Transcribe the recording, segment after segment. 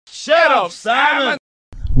Shut up, Simon.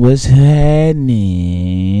 What's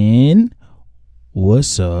happening?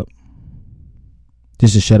 What's up?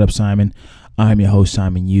 This is Shut Up, Simon. I'm your host,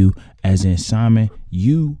 Simon You, as in Simon,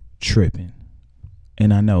 you tripping.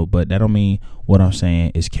 And I know, but that don't mean what I'm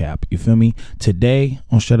saying is cap. You feel me? Today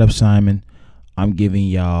on Shut Up, Simon, I'm giving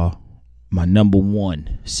y'all my number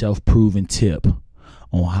one self-proven tip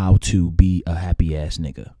on how to be a happy ass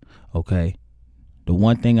nigga. Okay? The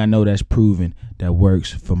one thing I know that's proven that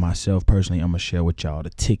works for myself personally, I'm going to share with y'all the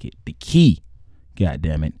ticket, the key. God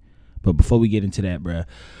damn it. But before we get into that, bruh,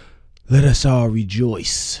 let us all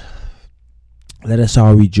rejoice. Let us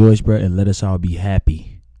all rejoice, bruh, and let us all be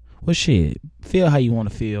happy. Well, shit, feel how you want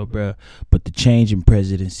to feel, bruh. But the change in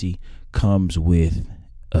presidency comes with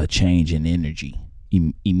a change in energy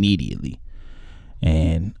immediately.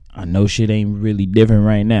 And I know shit ain't really different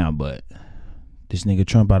right now, but this nigga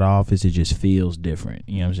Trump out of office, it just feels different.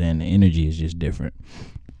 You know what I'm saying? The energy is just different.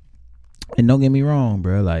 And don't get me wrong,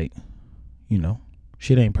 bro. Like, you know,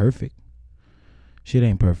 shit ain't perfect. Shit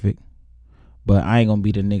ain't perfect. But I ain't gonna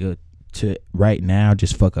be the nigga to right now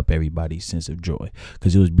just fuck up everybody's sense of joy.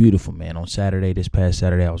 Because it was beautiful, man. On Saturday, this past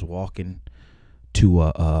Saturday, I was walking to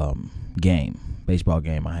a baseball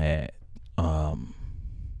game I had.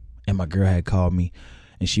 And my girl had called me,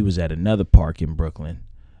 and she was at another park in Brooklyn.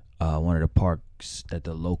 One of the parks that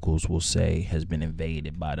the locals will say has been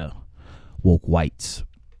invaded by the woke whites.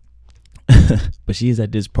 But she's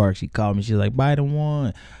at this park. She called me. She's like, Biden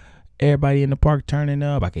won. Everybody in the park turning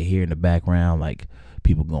up. I could hear in the background like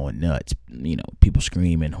people going nuts. You know, people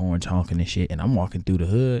screaming, horns honking and shit. And I'm walking through the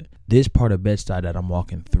hood. This part of Bed-Stuy that I'm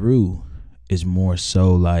walking through is more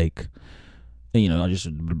so like, you know, just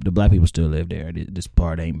the black people still live there. This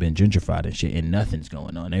part ain't been gentrified and shit, and nothing's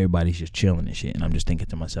going on. Everybody's just chilling and shit. And I'm just thinking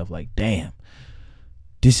to myself, like, damn,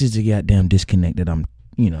 this is the goddamn disconnect that I'm,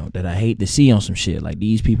 you know, that I hate to see on some shit. Like,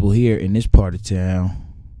 these people here in this part of town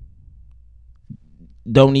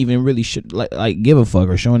don't even really like give a fuck,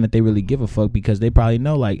 or showing that they really give a fuck, because they probably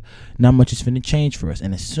know like not much is finna change for us.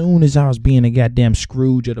 And as soon as I was being a goddamn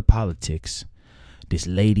Scrooge of the politics, this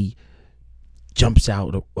lady jumps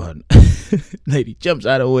out a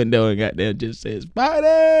window and goddamn just says,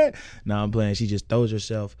 Biden. Now I'm playing. She just throws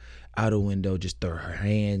herself out a window, just throws her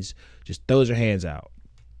hands out.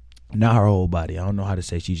 Not her whole body. I don't know how to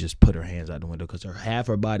say. She just put her hands out the window because half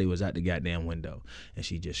her body was out the goddamn window. And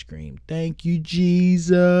she just screamed, thank you,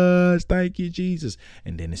 Jesus. Thank you, Jesus.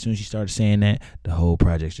 And then as soon as she started saying that, the whole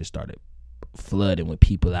project just started flooding with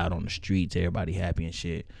people out on the streets. Everybody happy and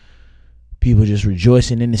shit. People just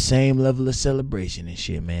rejoicing in the same level of celebration and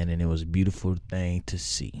shit, man. And it was a beautiful thing to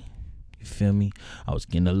see. You feel me? I was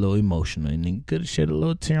getting a little emotional, and then could have shed a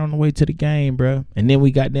little tear on the way to the game, bro. And then we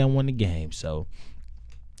got down, won the game. So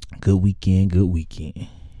good weekend.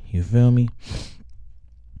 You feel me?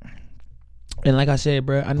 And like I said,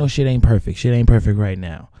 bro, I know shit ain't perfect. Shit ain't perfect right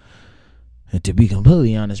now. And to be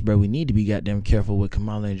completely honest, bro, we need to be goddamn careful with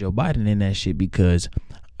Kamala and Joe Biden in that shit, because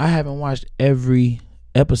I haven't watched every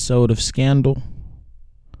episode of Scandal,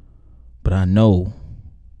 but I know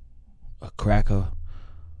a cracker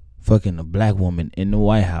fucking a black woman in the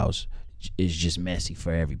White House is just messy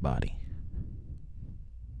for everybody.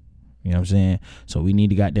 You know what I'm saying? So we need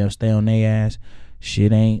to goddamn stay on their ass.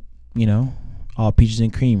 Shit ain't, you know, all peaches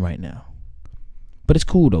and cream right now. But it's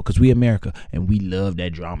cool though, because we America and we love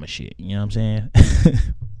that drama shit. You know what I'm saying?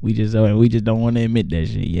 We just don't want to admit that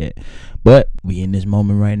shit yet. But we in this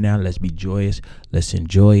moment right now. Let's be joyous. Let's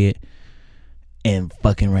enjoy it. And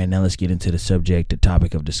fucking right now, let's get into the subject, the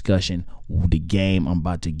topic of discussion, the game I'm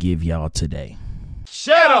about to give y'all today.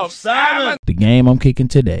 Shut up, Simon. The game I'm kicking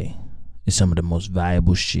today is some of the most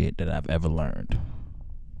valuable shit that I've ever learned.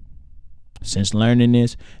 Since learning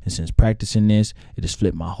this and since practicing this, it has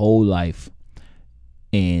flipped my whole life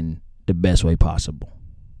in the best way possible.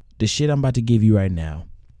 The shit I'm about to give you right now.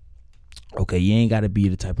 Okay, you ain't got to be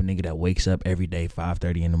the type of nigga that wakes up every day,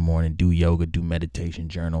 5:30 in the morning, do yoga, do meditation,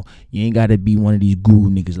 journal. You ain't got to be one of these guru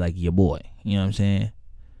niggas like your boy. You know what I'm saying?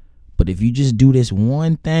 But if you just do this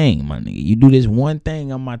one thing, my nigga, you do this one thing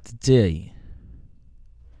I'm about to tell you,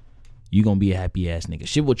 you going to be a happy ass nigga.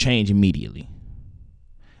 Shit will change immediately.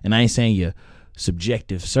 And I ain't saying your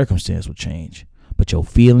subjective circumstance will change, but your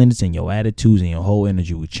feelings and your attitudes and your whole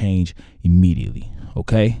energy will change immediately.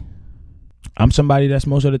 Okay? I'm somebody that's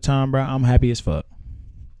most of the time, bro, I'm happy as fuck.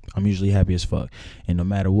 I'm usually happy as fuck. And no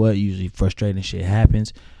matter what, usually frustrating shit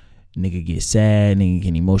happens. Nigga get sad, nigga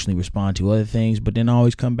can emotionally respond to other things, but then I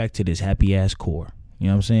always come back to this happy ass core. You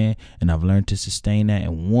know what I'm saying? And I've learned to sustain that.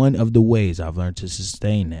 And one of the ways I've learned to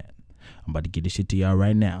sustain that, I'm about to get this shit to y'all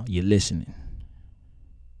right now. You're listening.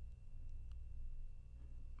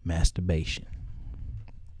 Masturbation.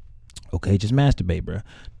 Okay, just masturbate, bro.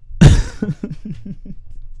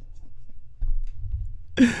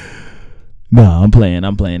 No, I'm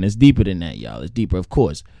playing. It's deeper than that, y'all. It's deeper, of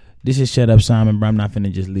course. This is Shut Up Simon, bro. I'm not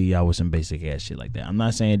finna just leave y'all with some basic ass shit like that. I'm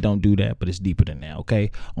not saying don't do that, but it's deeper than that,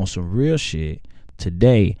 okay? On some real shit,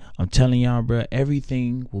 today, I'm telling y'all, bro,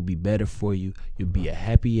 everything will be better for you. You'll be a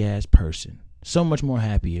happy ass person. So much more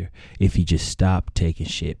happier if you just stop taking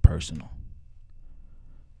shit personal.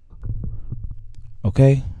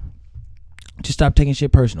 Okay? Just stop taking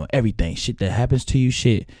shit personal. Everything. Shit that happens to you,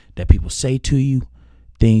 shit that people say to you,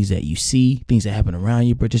 things that you see, things that happen around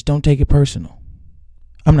you, but just don't take it personal.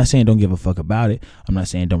 I'm not saying don't give a fuck about it. I'm not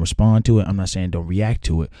saying don't respond to it. I'm not saying don't react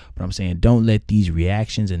to it. But I'm saying don't let these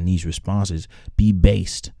reactions and these responses be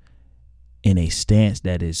based in a stance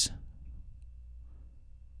that is...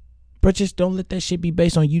 But just don't let that shit be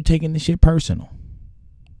based on you taking the shit personal.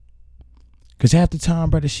 Because half the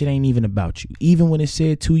time, brother, shit ain't even about you. Even when it's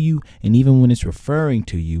said to you and even when it's referring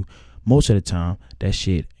to you, most of the time, that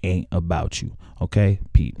shit ain't about you. Okay,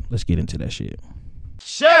 Pete, let's get into that shit.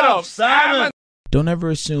 Shut up, Simon. Don't ever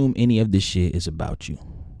assume any of this shit is about you.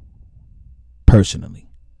 Personally.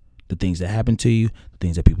 The things that happen to you, the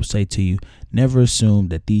things that people say to you, never assume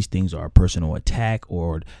that these things are a personal attack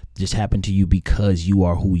or just happen to you because you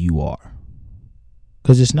are who you are.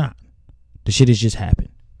 Because it's not. The shit has just happened.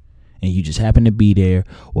 And you just happen to be there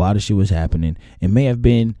while the shit was happening. It may have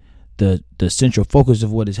been the central focus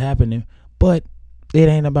of what is happening, but it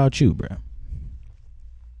ain't about you, bro.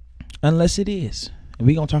 Unless it is. And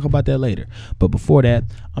we're going to talk about that later. But before that,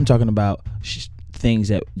 I'm talking about things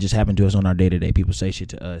that just happen to us on our day-to-day. People say shit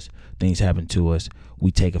to us. Things happen to us. We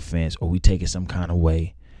take offense or we take it some kind of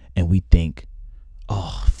way. And we think,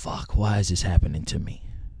 oh, fuck, why is this happening to me?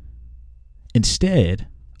 Instead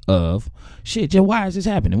of, shit, just why is this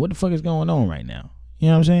happening? What the fuck is going on right now? You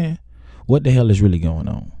know what I'm saying? What the hell is really going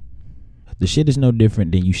on? The shit is no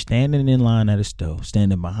different than you standing in line at a store,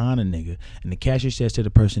 standing behind a nigga, and the cashier says to the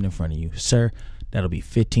person in front of you, sir, that'll be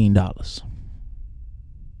 $15.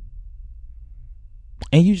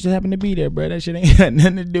 And you just happen to be there, bro. That shit ain't got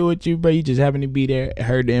nothing to do with you, bro. You just happen to be there,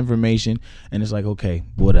 heard the information, and it's like, okay,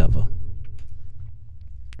 whatever.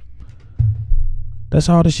 That's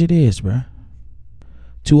all the shit is, bro.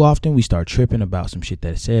 Too often we start tripping about some shit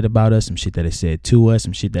that is said about us, some shit that is said to us,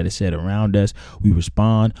 some shit that is said around us. We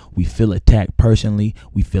respond. We feel attacked personally.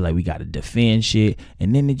 We feel like we got to defend shit.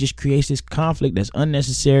 And then it just creates this conflict that's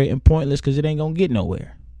unnecessary and pointless because it ain't going to get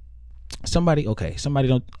nowhere.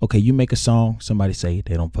 You make a song. Somebody say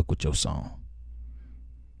they don't fuck with your song.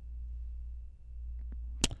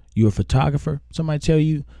 You're a photographer. Somebody tell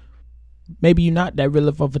you maybe you're not that real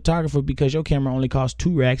of a photographer because your camera only costs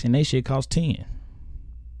 2 racks and they shit costs 10.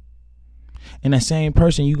 And that same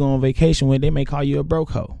person you go on vacation with, they may call you a broke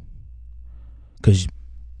hoe. Because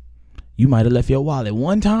you might have left your wallet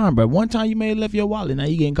one time, bro. One time you may have left your wallet. Now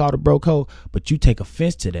you getting called a broke hoe, but you take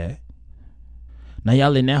offense to that. Now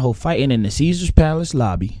y'all in that whole fighting in the Caesar's Palace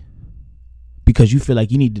lobby because you feel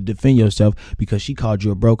like you need to defend yourself because she called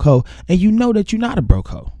you a broke hoe. And you know that you're not a broke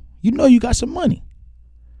hoe. You know you got some money.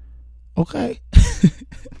 Okay?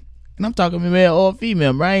 And I'm talking male or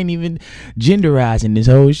female, bro. I ain't even genderizing this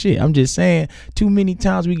whole shit. I'm just saying too many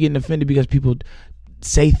times we getting offended because people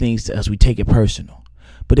say things to us. We take it personal.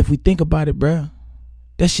 But if we think about it, bro,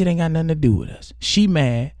 that shit ain't got nothing to do with us. She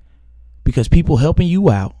mad because people helping you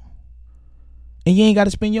out. And you ain't got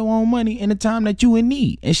to spend your own money in the time that you in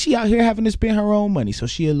need. And she out here having to spend her own money. So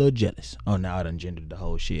she a little jealous. Oh, now I done gendered the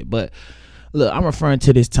whole shit. But look, I'm referring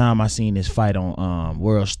to this time I seen this fight on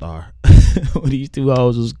World Star. Where these two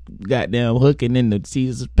hoes was goddamn hooking in the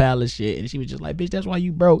Caesar's Palace shit. And she was just like, bitch, that's why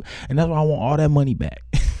you broke. And that's why I want all that money back.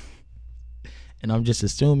 And I'm just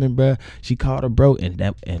assuming, bro, she called her broke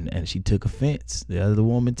and she took offense. The other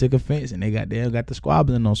woman took offense and they got the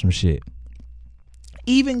squabbling on some shit.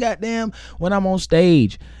 Even goddamn when I'm on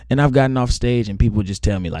stage and I've gotten off stage and people just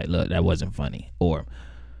tell me like, look, that wasn't funny. Or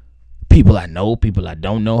people I know, people I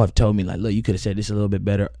don't know have told me like, look, you could have said this a little bit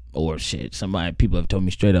better. Or shit, people have told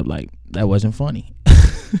me straight up like, that wasn't funny.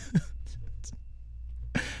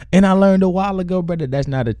 And I learned a while ago, brother, that's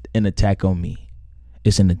not an attack on me.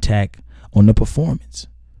 It's an attack on the performance.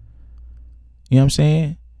 You know what I'm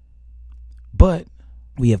saying? But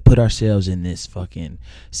we have put ourselves in this fucking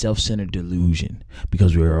self-centered delusion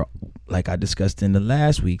because we're, like I discussed in the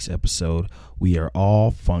last week's episode, we are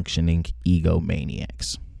all functioning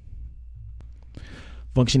egomaniacs.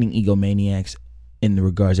 Functioning egomaniacs in the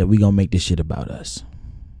regards that we gonna make this shit about us.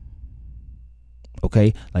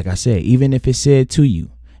 Okay? Like I said, even if it's said to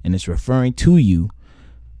you and it's referring to you,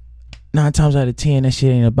 9 times out of 10, that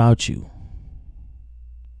shit ain't about you.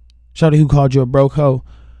 Shawty who called you a broke hoe,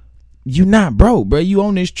 You not broke, bro. You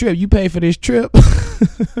on this trip. You pay for this trip.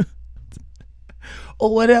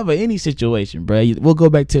 Or whatever, any situation, bro. We'll go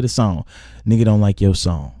back to the song. Nigga don't like your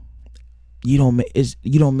song. You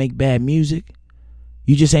don't make bad music.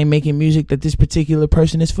 You just ain't making music that this particular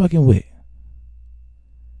person is fucking with.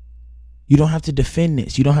 You don't have to defend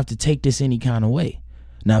this. You don't have to take this any kind of way.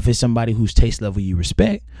 Now, if it's somebody whose taste level you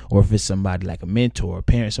respect, or if it's somebody like a mentor, a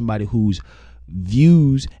parent, somebody whose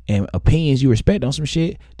views and opinions you respect on some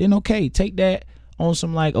shit, then okay, take that on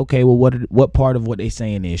some like, okay, well, what part of what they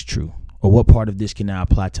saying is true? Or what part of this can I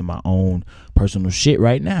apply to my own personal shit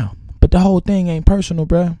right now? But the whole thing ain't personal,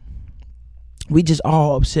 bruh. We just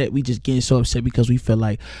all upset. We just getting so upset because we feel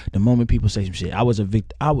like the moment people say some shit, I was a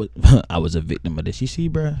victim. I was a victim of this. You see,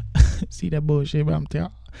 bruh? See that bullshit, bro? I'm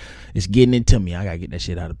telling you. It's getting into me. I gotta get that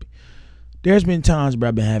shit out of me. There's been times, bro,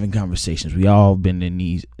 I've been having conversations. We all been in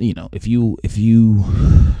these, if you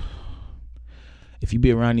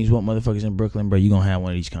be around these woke motherfuckers in Brooklyn, bro, you gonna have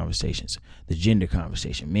one of these conversations. The gender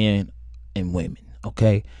conversation, men and women,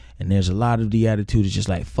 okay? And there's a lot of the attitude is just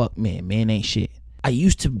like, fuck men ain't shit. I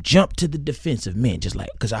used to jump to the defense of men just like,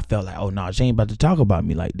 because I felt like, oh no, she ain't about to talk about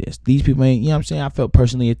me like this. These people ain't, you know what I'm saying? I felt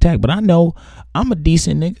personally attacked, but I know I'm a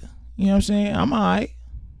decent nigga. You know what I'm saying? I'm all right.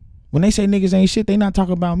 When they say niggas ain't shit, they not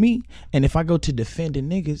talking about me. And if I go to defending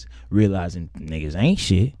niggas, realizing niggas ain't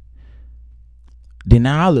shit, then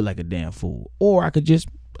now I look like a damn fool. Or I could just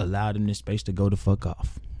allow them this space to go the fuck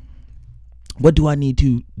off. What do I need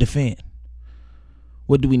to defend?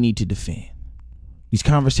 What do we need to defend? These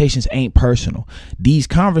conversations ain't personal. These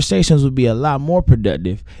conversations would be a lot more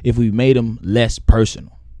productive if we made them less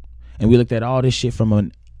personal. And we looked at all this shit from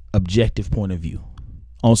an objective point of view.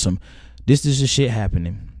 On some, this is the shit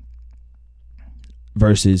happening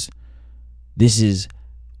versus this is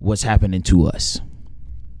what's happening to us.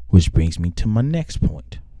 Which brings me to my next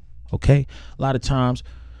point. Okay? A lot of times,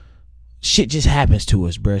 shit just happens to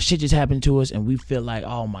us, bro. Shit just happened to us and we feel like,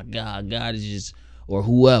 oh my God, God is just, or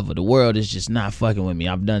whoever, the world is just not fucking with me.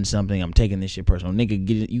 I've done something. I'm taking this shit personal.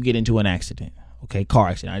 Nigga, you get into an accident. Okay, car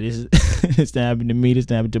accident. This happened to me. This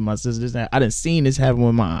happened to my sister. I done seen this happen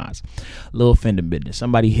with my eyes. Little fender business.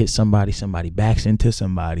 Somebody hit somebody. Somebody backs into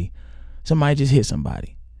somebody. Somebody just hit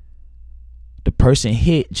somebody. The person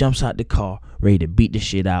hit jumps out the car, ready to beat the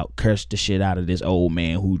shit out, curse the shit out of this old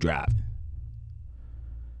man who driving.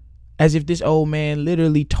 As if this old man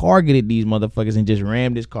literally targeted these motherfuckers and just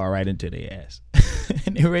rammed his car right into their ass.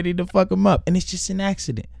 And they're ready to fuck them up. And it's just an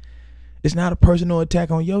accident. It's not a personal attack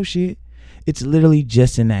on your shit. It's literally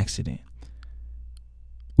just an accident.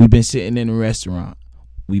 We've been sitting in a restaurant.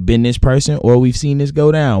 We've been this person or we've seen this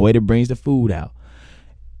go down. Waiter brings the food out.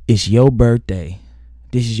 It's your birthday.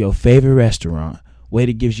 This is your favorite restaurant.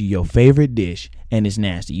 Waiter gives you your favorite dish and it's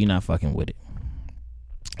nasty. You're not fucking with it.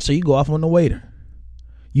 So you go off on the waiter.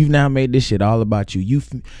 You've now made this shit all about you.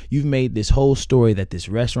 You've made this whole story that this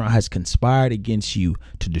restaurant has conspired against you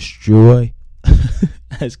to destroy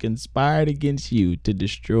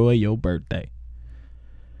your birthday.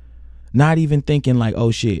 Not even thinking like,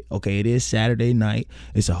 oh shit, okay, it is Saturday night.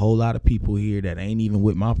 It's a whole lot of people here that ain't even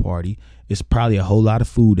with my party. It's probably a whole lot of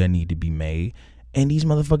food that need to be made. And these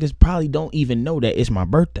motherfuckers probably don't even know that it's my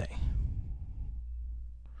birthday.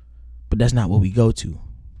 But that's not what we go to.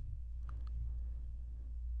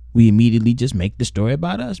 We immediately just make the story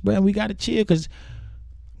about us, bro. And we got to chill because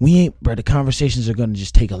we ain't, bro. The conversations are going to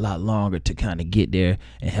just take a lot longer to kind of get there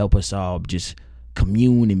and help us all just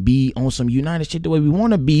commune and be on some united shit the way we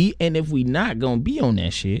want to be. And if we not going to be on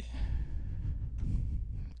that shit,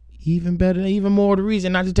 even better, even more the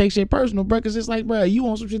reason not to take shit personal, bro. Because it's like, bro, you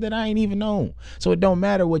on some shit that I ain't even on. So it don't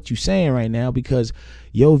matter what you saying right now because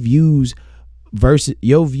your views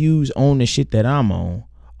on the shit that I'm on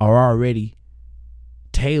are already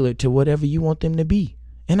tailored to whatever you want them to be.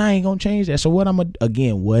 And I ain't gonna change that. So what am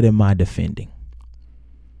I defending?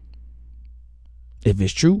 If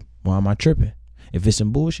it's true, why am I tripping? If it's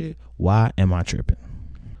some bullshit, why am I tripping?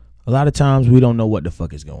 A lot of times we don't know what the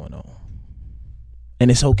fuck is going on.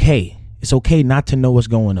 And it's okay. It's okay not to know what's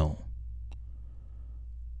going on.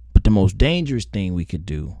 But the most dangerous thing we could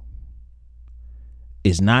do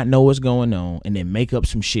is not know what's going on and then make up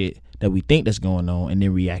some shit that we think that's going on and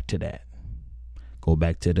then react to that. Go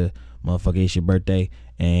back to the motherfucker, it's your birthday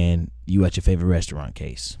and you at your favorite restaurant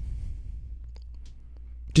case.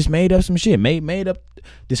 Just made up some shit. Made up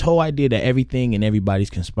this whole idea that everything and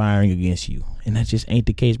everybody's conspiring against you. And that just ain't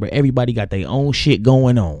the case, bro. Everybody got their own shit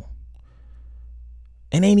going on.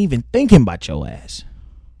 And ain't even thinking about your ass.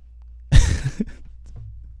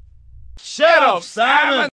 Shut up,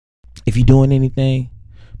 Simon. If you doing anything,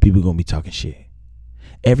 people gonna be talking shit.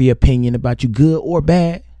 Every opinion about you, good or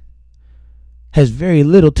bad, has very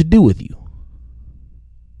little to do with you.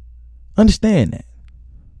 Understand that.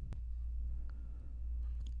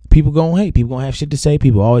 People gonna hate. People gonna have shit to say.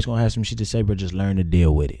 People always gonna have some shit to say, but just learn to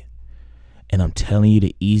deal with it. And I'm telling you,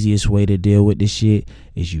 the easiest way to deal with this shit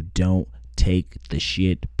is you don't take the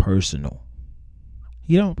shit personal.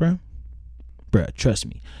 You don't, bro. Bruh, trust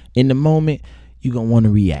me. In the moment, you gonna want to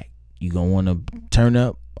react. You gonna want to turn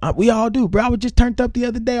up. We all do, bro. I was just turned up the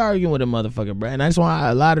other day arguing with a motherfucker, bro. And that's why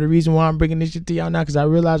a lot of the reason why I'm bringing this shit to y'all now, because I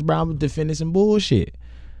realized, bro, I'm defending some bullshit.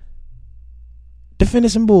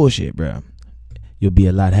 Bro. You'll be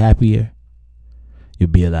a lot happier.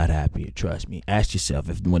 Trust me. Ask yourself,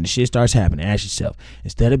 when the shit starts happening, ask yourself,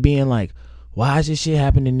 instead of being like, why is this shit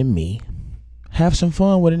happening to me? Have some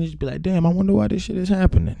fun with it and just be like, damn, I wonder why this shit is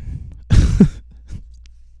happening.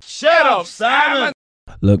 Shut up, Simon.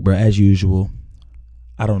 Look, bro, as usual,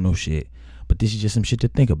 I don't know shit, but this is just some shit to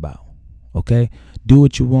think about. Okay? Do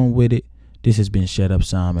what you want with it. This has been Shut Up,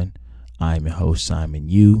 Simon. I am your host, Simon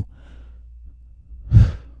Yu.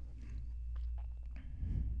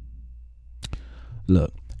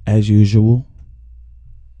 Look, as usual,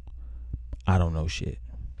 I don't know shit.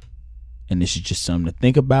 And this is just something to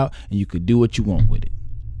think about, and you could do what you want with it.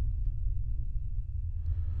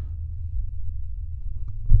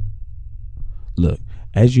 Look,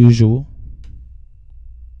 as usual,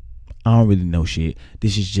 I don't really know shit.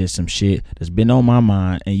 This is just some shit that's been on my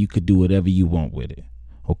mind, and you could do whatever you want with it.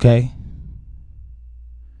 Okay?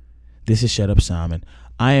 This is Shut Up, Simon.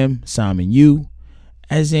 I am Simon Yu.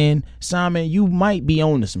 As in, Simon, you might be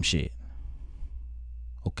on to some shit.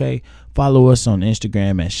 Okay? Follow us on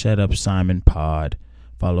Instagram at Shut Up Simon Pod.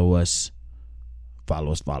 Follow us.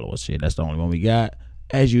 Shit, that's the only one we got.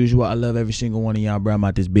 As usual, I love every single one of y'all, bro. I'm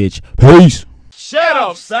out this bitch. Peace. Shut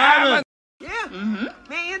up, Simon. Yeah,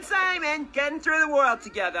 me and Simon getting through the world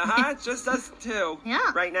together, huh? Just us two.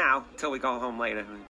 Yeah. Right now, till we go home later.